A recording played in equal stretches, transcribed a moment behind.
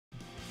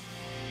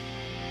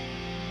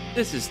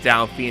This is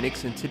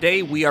Downphoenix, and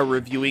today we are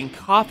reviewing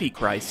Coffee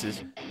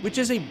Crisis, which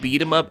is a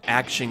beat-em-up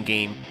action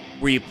game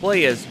where you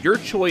play as your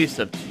choice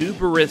of two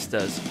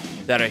baristas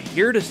that are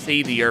here to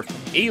save the earth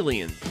from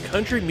aliens,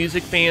 country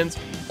music fans,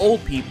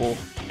 old people,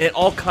 and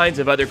all kinds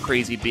of other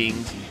crazy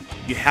beings.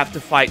 You have to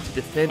fight to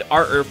defend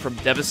our earth from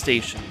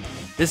devastation.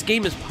 This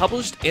game is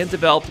published and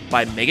developed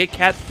by Mega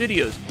Cat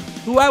Studios,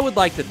 who I would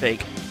like to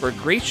thank for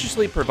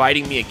graciously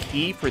providing me a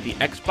key for the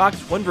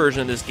Xbox One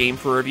version of this game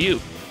for review.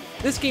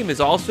 This game is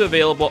also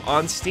available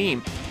on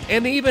Steam,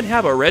 and they even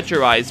have a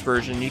retroized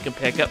version you can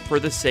pick up for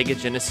the Sega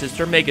Genesis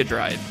or Mega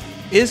Drive.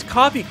 Is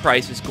Coffee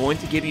Crisis going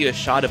to give you a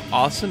shot of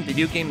awesome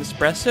video game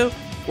espresso,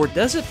 or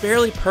does it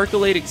barely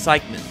percolate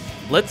excitement?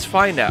 Let's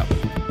find out.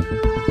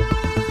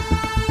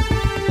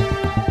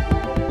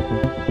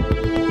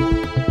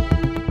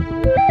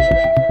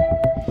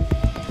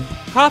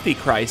 Coffee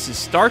Crisis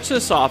starts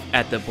us off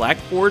at the Black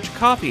Forge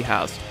Coffee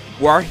House,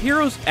 where our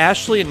heroes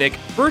Ashley and Nick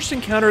first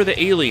encounter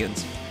the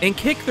aliens and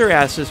kick their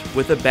asses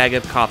with a bag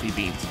of coffee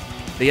beans.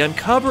 They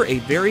uncover a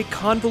very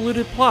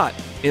convoluted plot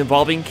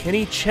involving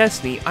Skinny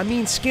Chesney,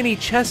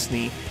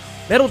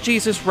 Metal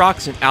Jesus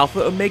Rocks and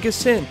Alpha Omega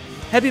Sin,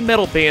 heavy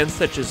metal bands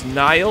such as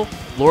Nile,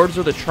 Lords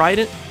of the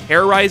Trident,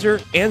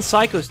 Terrorizer, and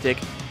Psychostick,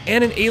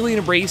 and an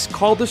alien race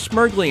called the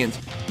Smurglians,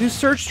 who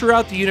search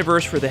throughout the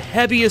universe for the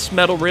heaviest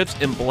metal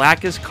riffs and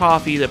blackest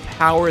coffee to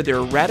power their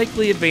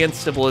radically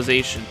advanced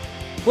civilization.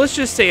 Let's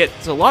just say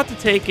it's a lot to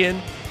take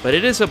in, but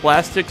it is a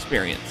blast to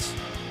experience.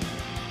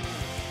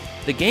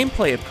 The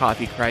gameplay of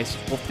Coffee Crisis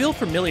will feel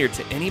familiar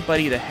to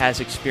anybody that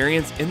has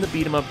experience in the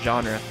beat-em-up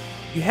genre.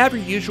 You have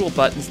your usual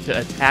buttons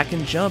to attack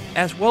and jump,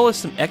 as well as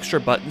some extra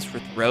buttons for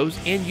throws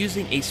and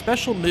using a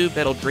special move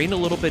that'll drain a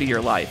little bit of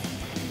your life.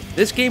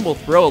 This game will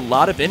throw a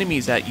lot of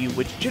enemies at you,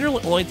 which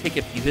generally only take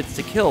a few hits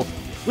to kill,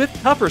 with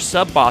tougher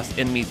sub-boss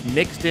enemies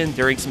mixed in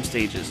during some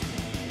stages.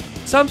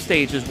 Some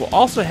stages will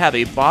also have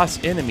a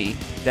boss enemy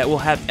that will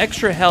have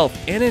extra health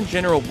and in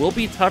general will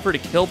be tougher to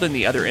kill than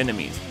the other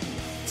enemies.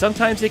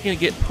 Sometimes it can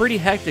get pretty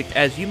hectic,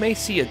 as you may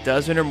see a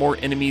dozen or more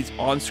enemies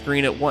on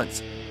screen at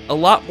once, a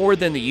lot more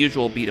than the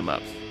usual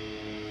beat-em-ups.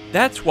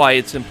 That's why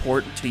it's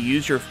important to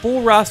use your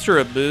full roster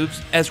of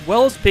moves, as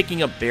well as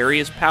picking up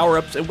various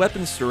power-ups and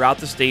weapons throughout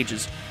the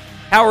stages.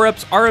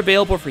 Power-ups are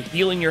available for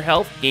healing your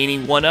health,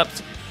 gaining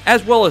 1-ups,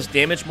 as well as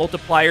damage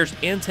multipliers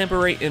and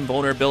temporary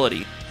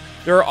invulnerability.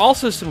 There are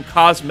also some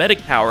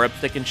cosmetic power-ups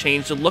that can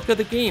change the look of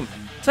the game,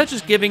 such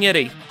as giving it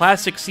a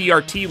classic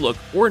CRT look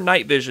or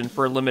night vision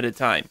for a limited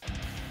time.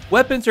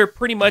 Weapons are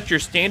pretty much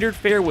your standard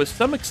fare, with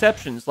some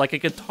exceptions like a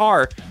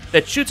guitar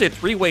that shoots a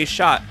 3-way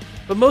shot,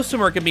 but most of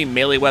them are going to be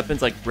melee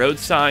weapons like road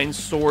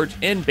signs, swords,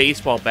 and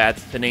baseball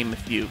bats, to name a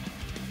few.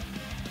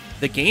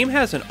 The game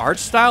has an art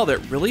style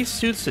that really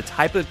suits the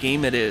type of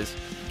game it is,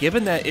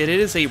 given that it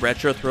is a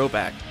retro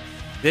throwback.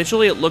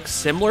 Visually, it looks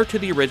similar to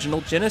the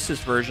original Genesis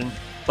version,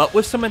 but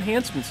with some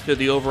enhancements to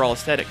the overall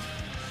aesthetics.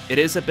 It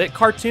is a bit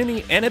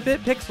cartoony and a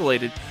bit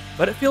pixelated,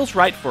 but it feels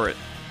right for it.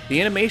 The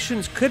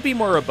animations could be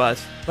more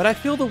robust, but I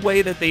feel the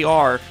way that they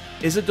are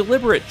is a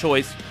deliberate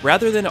choice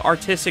rather than an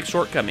artistic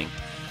shortcoming.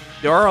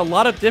 There are a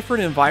lot of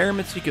different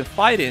environments you can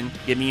fight in,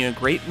 giving you a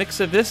great mix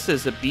of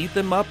vistas to beat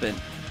them up in.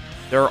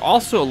 There are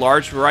also a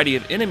large variety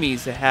of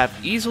enemies that have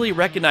easily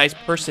recognized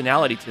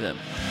personality to them.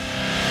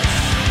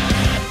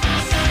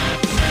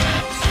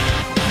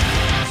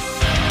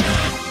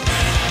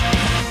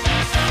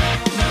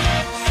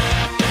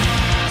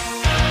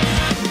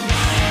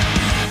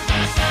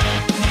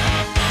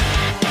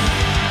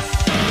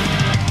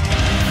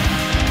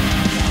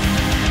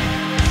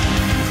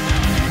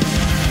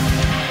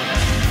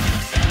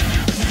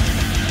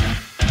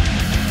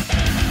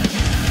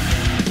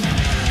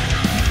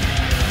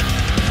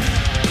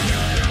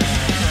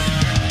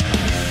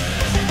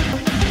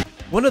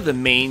 One of the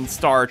main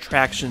star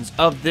attractions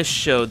of this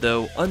show,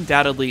 though,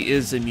 undoubtedly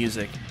is the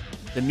music.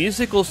 The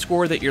musical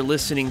score that you're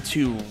listening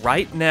to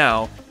right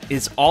now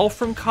is all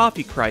from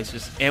Coffee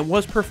Crisis and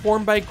was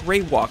performed by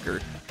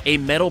Greywalker, a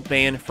metal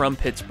band from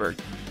Pittsburgh.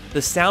 The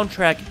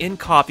soundtrack in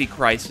Coffee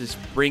Crisis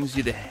brings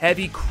you the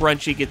heavy,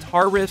 crunchy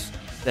guitar riffs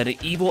that an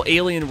evil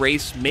alien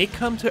race may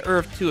come to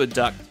Earth to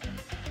abduct.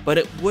 But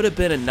it would have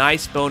been a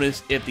nice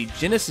bonus if the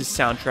Genesis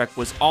soundtrack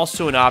was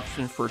also an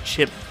option for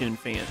chiptune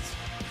fans.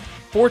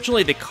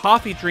 Fortunately, the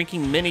coffee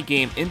drinking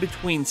minigame in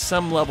between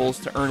some levels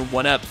to earn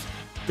 1-ups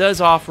does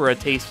offer a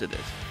taste of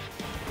this.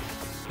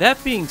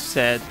 That being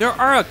said, there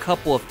are a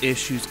couple of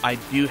issues I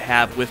do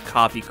have with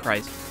Coffee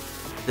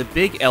Crisis. The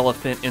big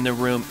elephant in the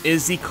room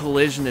is the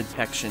collision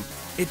detection.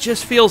 It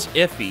just feels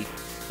iffy.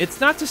 It's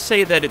not to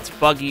say that it's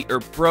buggy or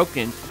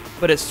broken,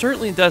 but it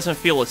certainly doesn't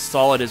feel as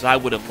solid as I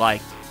would have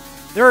liked.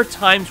 There are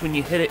times when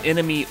you hit an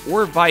enemy,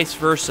 or vice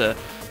versa,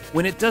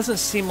 when it doesn't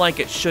seem like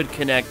it should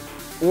connect,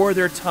 or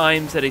there are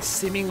times that a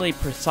seemingly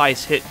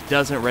precise hit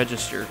doesn't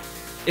register.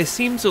 It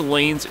seems the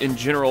lanes in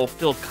general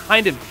feel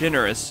kind of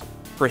generous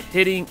for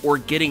hitting or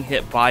getting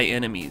hit by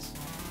enemies.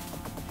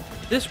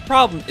 This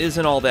problem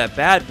isn't all that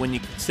bad when you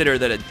consider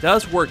that it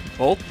does work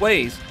both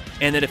ways,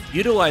 and that if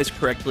utilized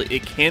correctly,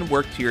 it can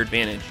work to your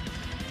advantage.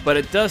 but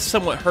it does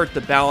somewhat hurt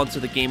the balance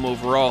of the game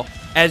overall,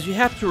 as you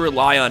have to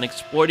rely on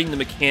exploiting the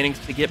mechanics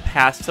to get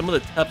past some of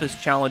the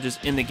toughest challenges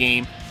in the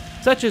game,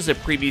 such as the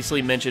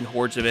previously mentioned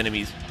hordes of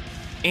enemies.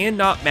 And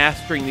not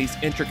mastering these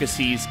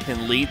intricacies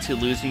can lead to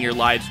losing your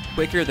lives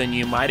quicker than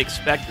you might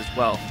expect as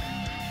well.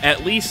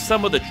 At least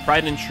some of the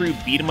tried and true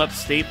beat 'em up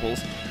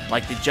staples,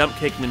 like the jump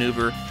kick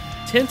maneuver,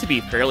 tend to be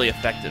fairly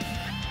effective.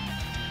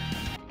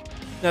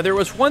 Now, there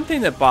was one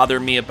thing that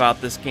bothered me about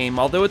this game,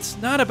 although it's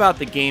not about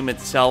the game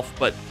itself,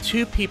 but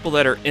two people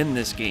that are in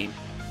this game,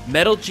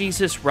 Metal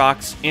Jesus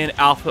Rocks and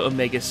Alpha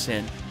Omega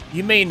Sin.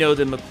 You may know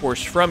them, of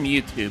course, from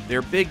YouTube.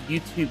 They're big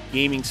YouTube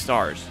gaming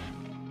stars.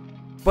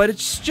 But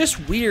it's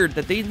just weird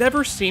that they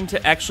never seem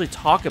to actually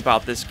talk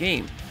about this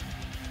game.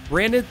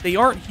 Granted, they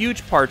aren't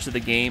huge parts of the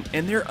game,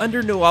 and they're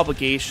under no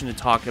obligation to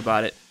talk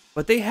about it,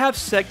 but they have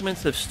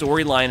segments of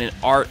storyline and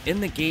art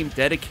in the game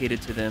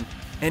dedicated to them,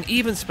 and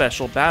even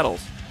special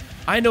battles.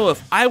 I know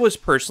if I was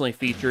personally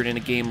featured in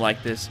a game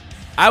like this,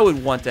 I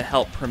would want to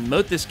help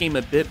promote this game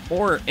a bit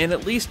more and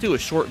at least do a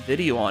short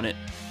video on it.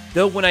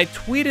 Though when I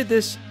tweeted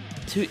this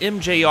to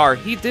MJR,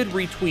 he did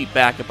retweet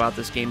back about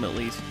this game at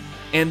least.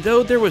 And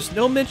though there was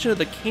no mention of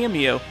the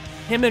cameo,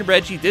 him and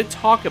Reggie did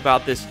talk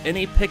about this in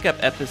a pickup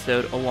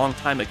episode a long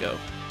time ago.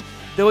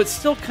 Though it's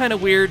still kind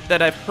of weird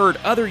that I've heard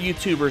other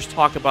YouTubers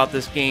talk about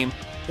this game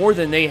more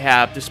than they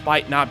have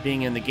despite not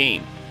being in the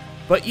game.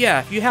 But yeah,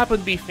 if you happen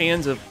to be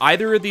fans of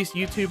either of these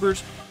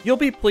YouTubers, you'll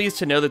be pleased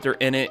to know that they're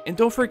in it, and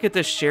don't forget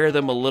to share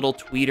them a little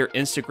tweet or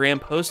Instagram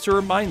post to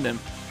remind them.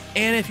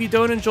 And if you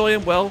don't enjoy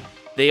them, well,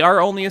 they are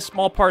only a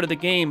small part of the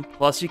game,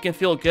 plus you can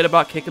feel good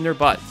about kicking their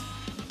butts.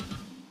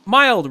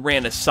 Mild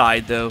rant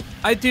aside though,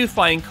 I do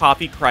find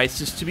Coffee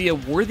Crisis to be a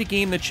worthy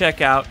game to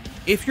check out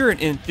if you're an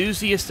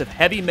enthusiast of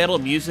heavy metal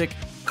music,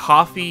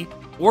 coffee,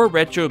 or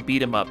retro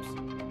beat 'em ups.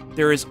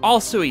 There is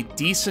also a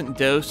decent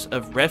dose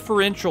of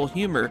referential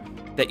humor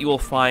that you will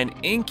find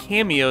in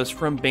cameos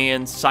from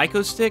bands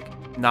Psychostick,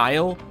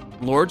 Nile,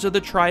 Lords of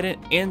the Trident,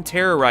 and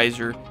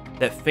Terrorizer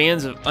that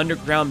fans of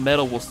underground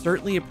metal will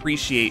certainly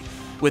appreciate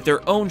with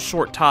their own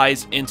short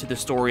ties into the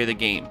story of the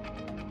game.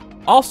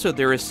 Also,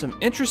 there is some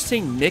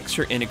interesting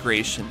mixer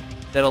integration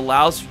that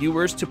allows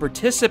viewers to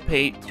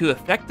participate to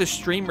affect the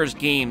streamer's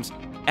games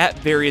at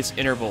various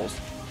intervals.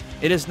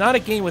 It is not a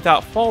game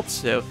without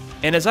faults though,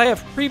 and as I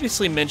have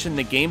previously mentioned,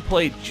 the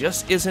gameplay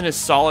just isn't as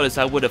solid as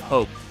I would have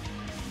hoped.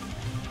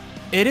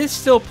 It is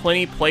still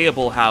plenty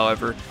playable,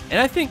 however, and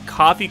I think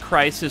Coffee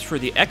Crisis for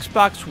the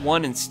Xbox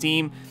One and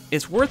Steam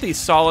is worth a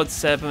solid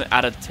 7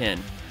 out of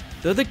 10.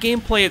 Though the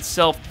gameplay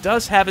itself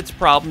does have its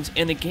problems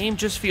and the game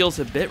just feels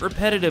a bit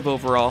repetitive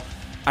overall,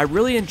 I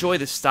really enjoy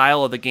the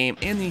style of the game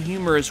and the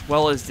humor as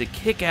well as the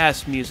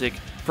kick-ass music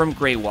from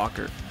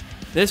Greywalker.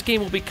 This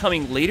game will be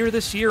coming later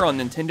this year on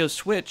Nintendo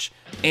Switch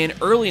and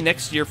early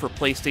next year for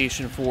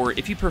PlayStation 4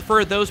 if you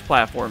prefer those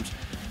platforms.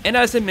 And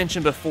as I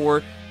mentioned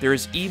before, there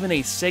is even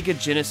a Sega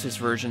Genesis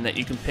version that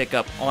you can pick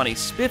up on a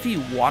spiffy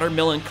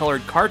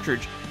watermelon-colored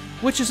cartridge,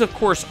 which is of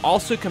course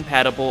also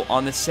compatible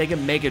on the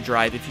Sega Mega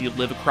Drive if you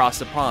live across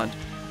the pond.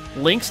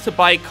 Links to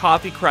buy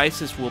Coffee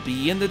Crisis will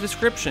be in the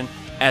description,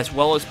 as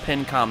well as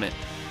pinned comment.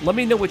 Let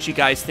me know what you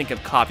guys think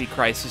of Coffee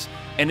Crisis,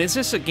 and is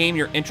this a game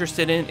you're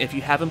interested in if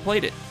you haven't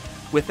played it?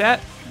 With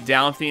that,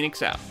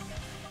 Downphoenix out.